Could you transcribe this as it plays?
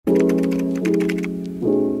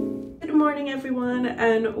morning everyone,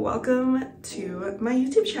 and welcome to my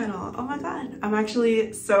YouTube channel. Oh my god, I'm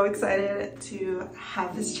actually so excited to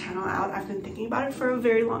have this channel out. I've been thinking about it for a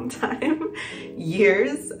very long time,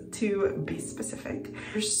 years to be specific.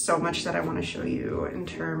 There's so much that I want to show you in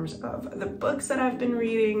terms of the books that I've been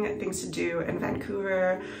reading, things to do in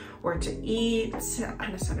Vancouver, where to eat, how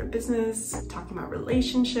to start a business, talking about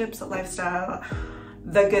relationships, lifestyle,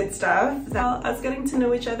 the good stuff. So us getting to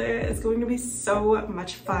know each other is going to be so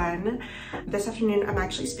much fun. This afternoon, I'm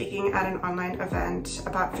actually speaking at an online event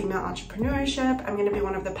about female entrepreneurship. I'm going to be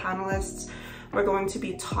one of the panelists. We're going to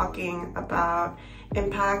be talking about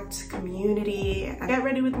impact, community, and get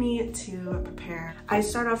ready with me to prepare. I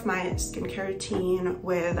start off my skincare routine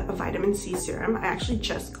with a vitamin C serum. I actually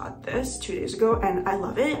just got this 2 days ago and I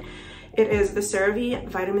love it. It is the CeraVe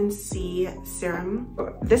Vitamin C Serum.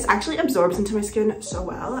 This actually absorbs into my skin so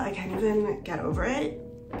well. I can't even get over it.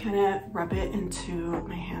 Kind of rub it into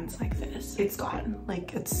my hands like this. It's gone.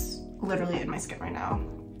 Like, it's literally in my skin right now.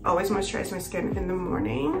 Always moisturize my skin in the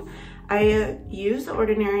morning. I use the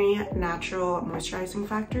Ordinary Natural Moisturizing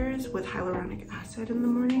Factors with hyaluronic acid in the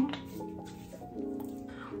morning.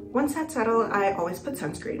 Once that's settled, I always put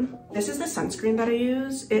sunscreen. This is the sunscreen that I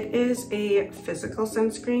use. It is a physical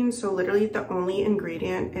sunscreen, so literally the only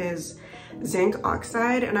ingredient is zinc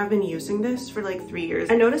oxide, and I've been using this for like 3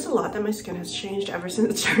 years. I notice a lot that my skin has changed ever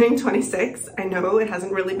since turning 26. I know it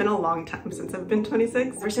hasn't really been a long time since I've been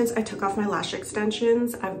 26. Ever since I took off my lash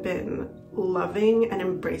extensions, I've been loving and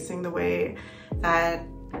embracing the way that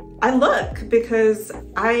I look, because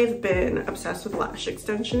I've been obsessed with lash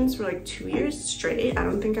extensions for like 2 years straight. I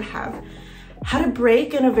don't think I have had a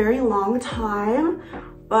break in a very long time,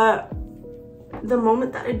 but the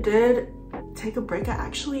moment that I did take a break at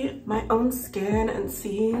actually my own skin and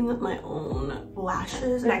seeing my own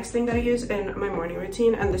lashes. Next thing that I use in my morning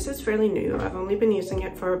routine, and this is fairly new, I've only been using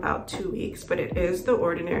it for about 2 weeks, but it is the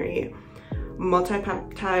Ordinary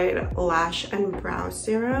Multi-Peptide Lash and Brow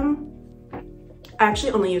Serum. I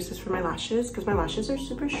actually only use this for my lashes because my lashes are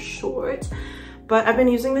super short, but I've been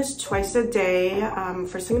using this twice a day,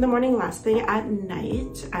 first thing in the morning, last thing at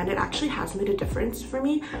night, and it actually has made a difference for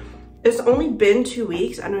me. It's only been 2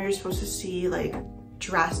 weeks. I know you're supposed to see like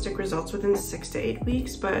drastic results within 6 to 8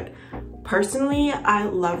 weeks, but personally, I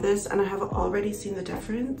love this and I have already seen the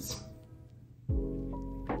difference.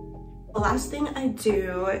 The last thing I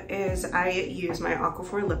do is I use my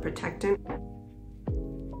Aquaphor Lip Protectant.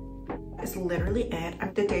 Is literally it.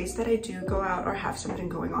 And the days that I do go out or have something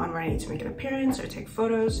going on where I need to make an appearance or take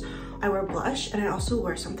photos, I wear blush and I also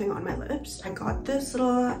wear something on my lips. I got this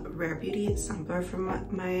little Rare Beauty sampler from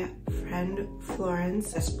my friend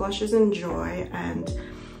Florence. This blush is in Joy and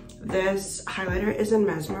this highlighter is in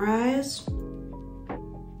Mesmerize.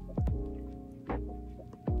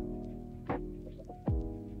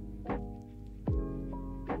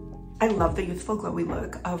 I love the youthful glowy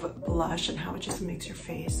look of blush and how it just makes your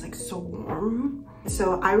face like so warm.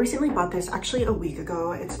 So I recently bought this actually a week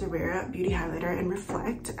ago. It's the Rare Beauty highlighter in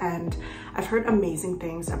Reflect, and I've heard amazing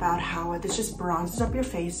things about how this just bronzes up your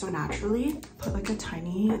face so naturally. Put like a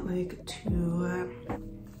tiny like 2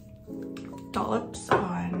 dollops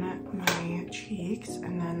on my cheeks,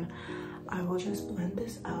 and then I will just blend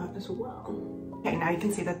this out as well. Okay, now you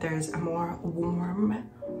can see that there's a more warm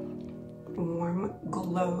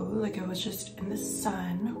glow, like it was just in the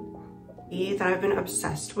sun. That I've been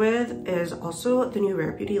obsessed with is also the new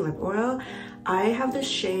Rare Beauty lip oil. I have the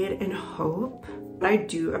shade in Hope. What I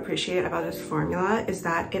do appreciate about this formula is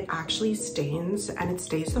that it actually stains and it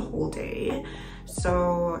stays the whole day.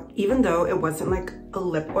 So even though it wasn't like a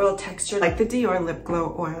lip oil texture like the Dior Lip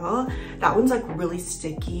Glow oil, that one's like really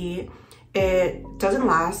sticky. It doesn't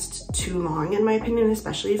last too long in my opinion,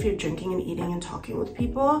 especially if you're drinking and eating and talking with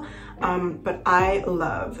people. But I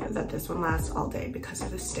love that this one lasts all day because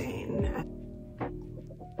of the stain.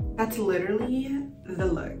 That's literally the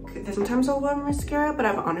look. Sometimes I'll wear mascara, but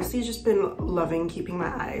I've honestly just been loving keeping my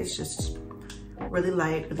eyes just really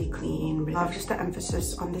light, really clean. I love just the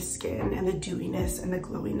emphasis on the skin and the dewiness and the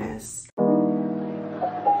glowiness.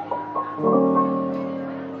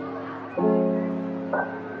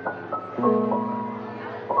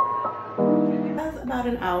 About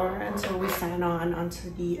an hour until we sign on onto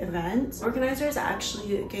the event. Organizers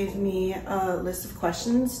actually gave me a list of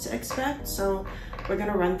questions to expect, so we're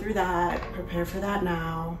gonna run through that, prepare for that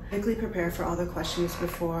now. Quickly prepare for all the questions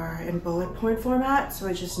before in bullet point format, so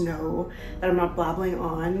I just know that I'm not blabbling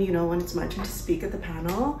on, you know, when it's my turn to speak at the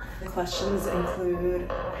panel. The questions include,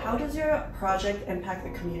 how does your project impact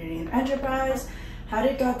the community and enterprise? How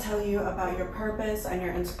did God tell you about your purpose and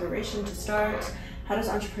your inspiration to start? How does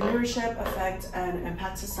entrepreneurship affect and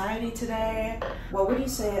impact society today? What would you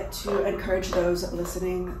say to encourage those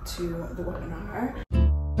listening to the webinar?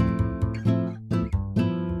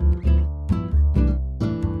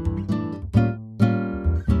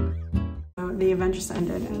 The event just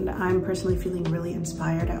ended and I'm personally feeling really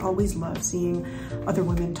inspired. I always love seeing other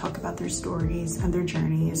women talk about their stories and their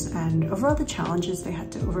journeys and overall the challenges they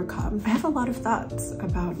had to overcome. I have a lot of thoughts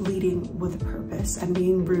about leading with a purpose and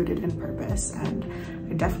being rooted in purpose, and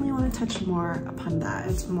I definitely want to touch more upon that.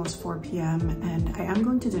 It's almost 4 p.m. and I am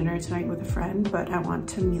going to dinner tonight with a friend, but I want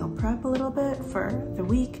to meal prep a little bit for the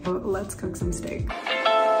week. So let's cook some steak.